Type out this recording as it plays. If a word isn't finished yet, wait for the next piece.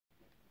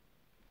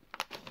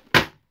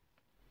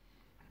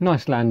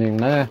Nice landing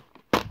there.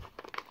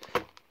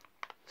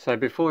 So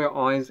before your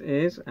eyes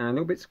is, and a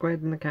little bit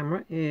squared in the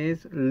camera,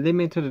 is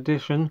limited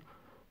edition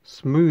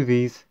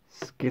Smoothies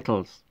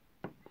Skittles.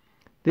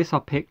 This I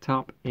picked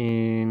up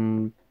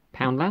in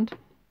Poundland,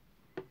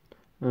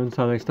 and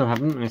so they still have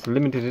them, and it's a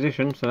limited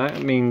edition, so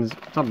that means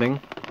something.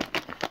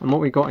 And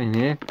what we got in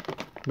here,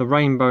 the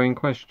rainbow in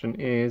question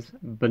is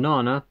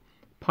banana,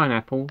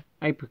 pineapple,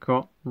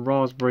 apricot,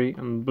 raspberry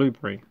and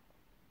blueberry.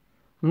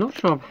 I'm not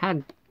sure I've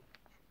had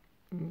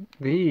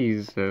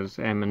these as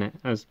M&Ms,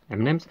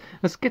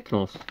 as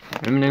Skittles.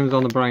 M&Ms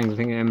on the brains, I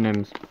think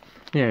M&Ms.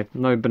 Yeah,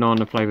 no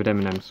banana flavoured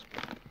M&Ms.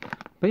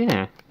 But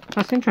yeah,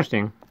 that's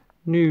interesting.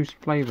 New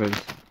flavours.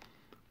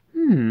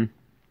 I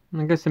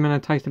guess they're going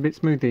to taste a bit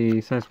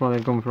smoothie, so that's why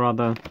they've gone for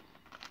other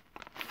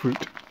fruit.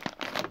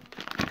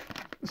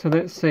 So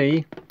let's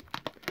see.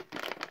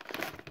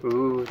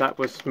 Ooh, that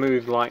was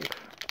smooth, like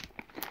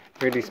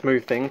really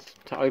smooth things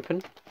to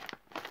open.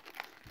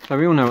 So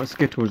we all know what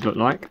Skittles look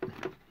like.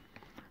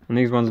 And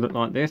these ones look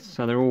like this,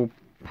 so they're all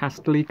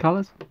pastel-y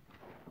colours.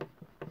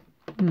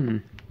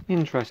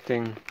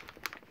 Interesting.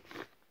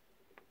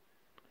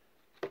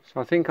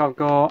 So I think I've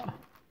got...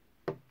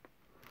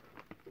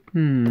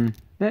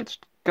 let's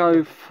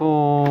go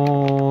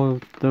for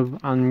the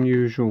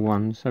unusual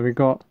one. So we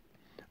got...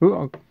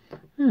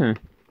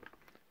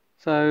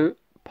 So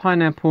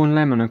pineapple and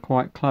lemon are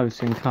quite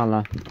close in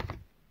colour.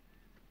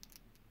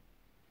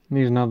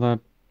 Here's another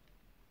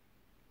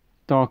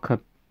darker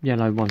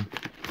yellow one.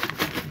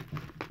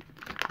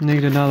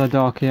 Need another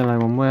dark yellow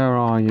one. Where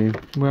are you?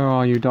 Where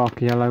are you,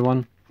 dark yellow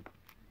one?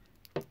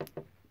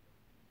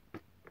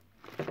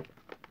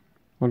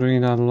 Or do we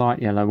need another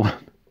light yellow one?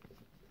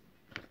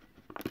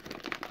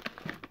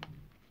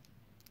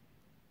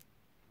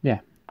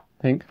 Yeah,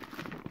 I think.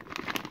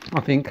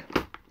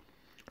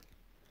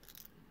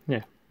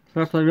 Yeah, so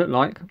that's what they look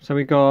like. So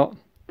we got...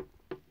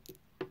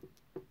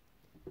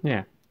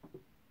 Yeah.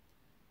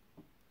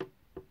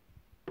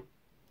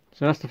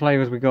 So that's the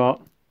flavours we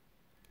got.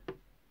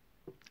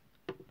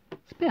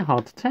 It's a bit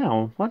hard to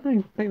tell. Why don't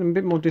you make them a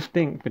bit more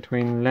distinct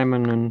between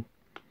banana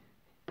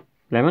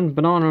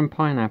and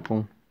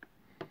pineapple?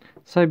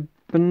 So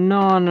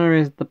banana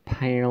is the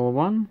pale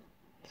one.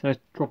 So let's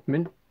drop them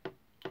in.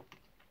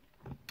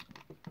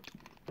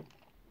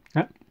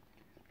 Yep.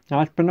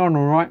 That's banana,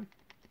 right?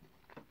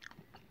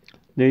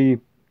 That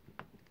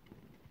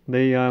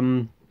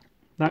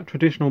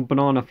traditional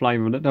banana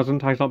flavour that doesn't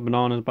taste like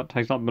bananas but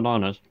tastes like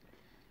bananas.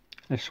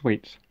 They're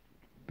sweets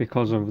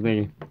because of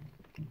the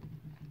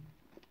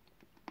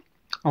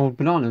old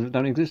bananas that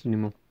don't exist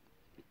anymore.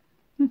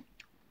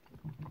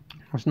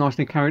 That's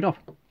nicely carried off.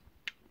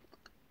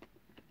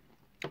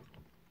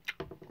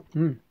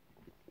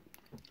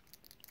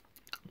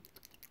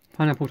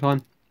 Pineapple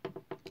time.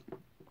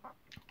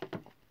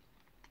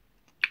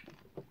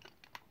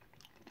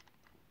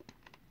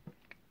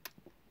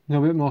 A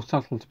little bit more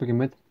subtle to begin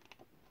with.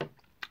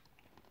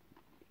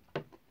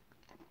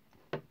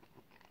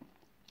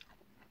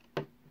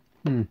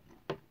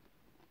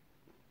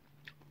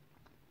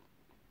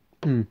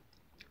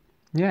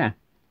 Yeah.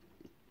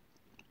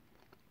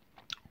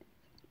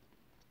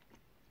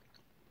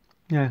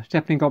 Yeah, it's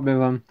definitely got a bit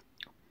of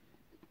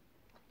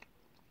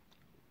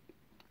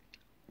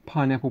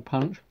pineapple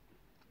punch.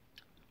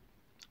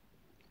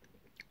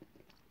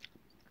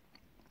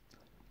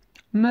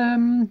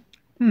 Banana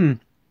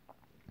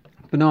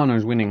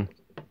is winning.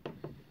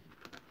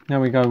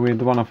 Now we go with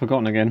the one I've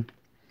forgotten again.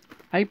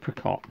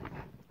 Apricot.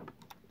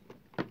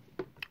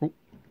 Oh,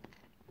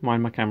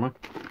 mind my camera.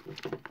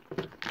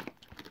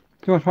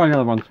 So let's try the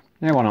other ones.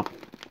 There, one up.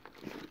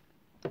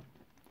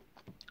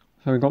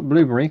 So we've got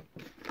blueberry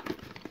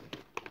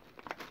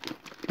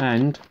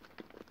and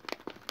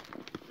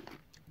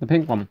the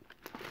pink one.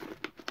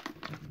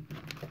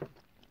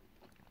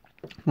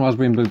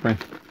 Raspberry and blueberry.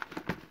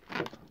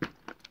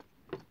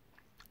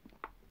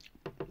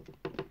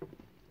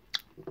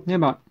 Yeah,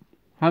 but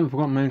I haven't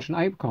forgotten to mention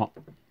apricot.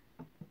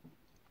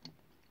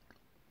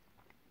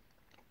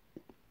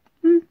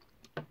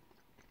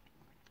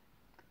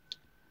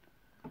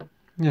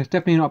 Yeah, it's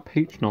definitely not a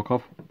peach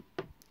knockoff.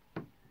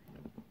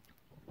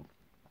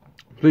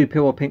 Blue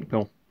pill or pink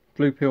pill?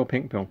 Blue pill or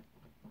pink pill?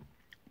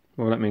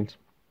 Whatever that means.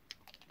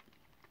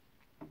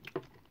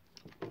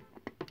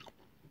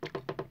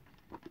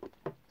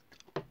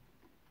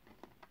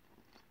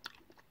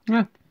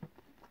 Yeah,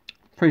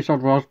 pretty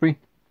solid raspberry.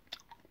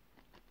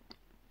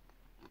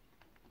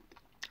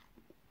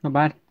 Not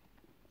bad.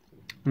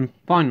 And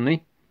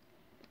finally,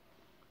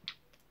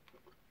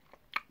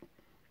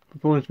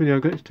 before this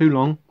video gets too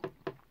long,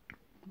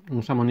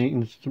 and someone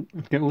eating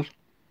Skittles,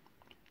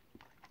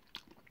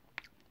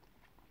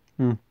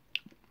 there's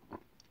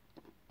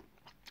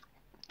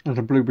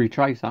a blueberry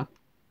chaser.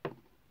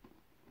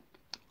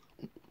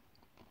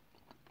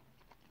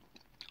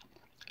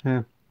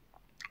 Yeah,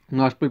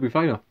 nice blueberry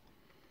flavour.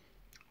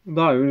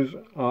 Those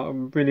are a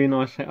really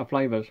nice set of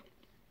flavours.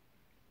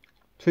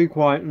 2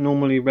 quite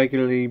normally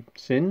regularly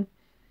sin,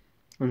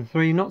 and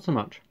 3 not so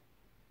much.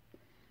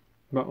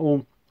 But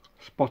all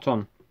spot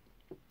on.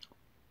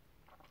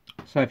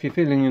 So if you're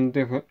feeling in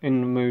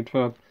the mood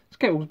for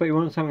Skittles, but you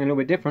want something a little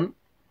bit different,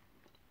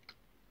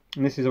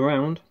 and this is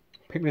around,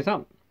 pick this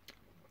up.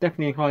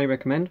 Definitely highly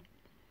recommend.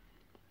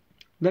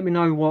 Let me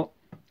know what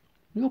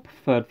your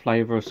preferred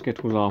flavour of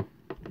Skittles are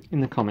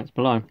in the comments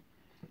below.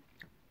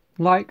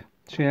 Like,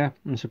 share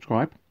and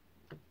subscribe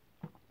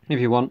if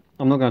you want.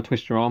 I'm not going to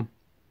twist your arm.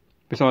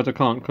 Besides, I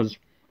can't because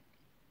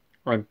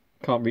I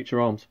can't reach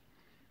your arms.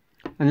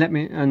 And let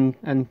me and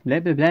blah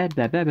blah blah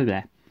blah blah blah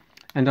blah.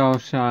 And I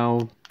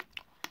shall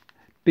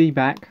be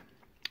back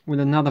with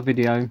another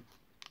video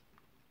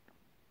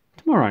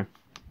tomorrow.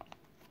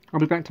 I'll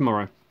be back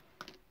tomorrow.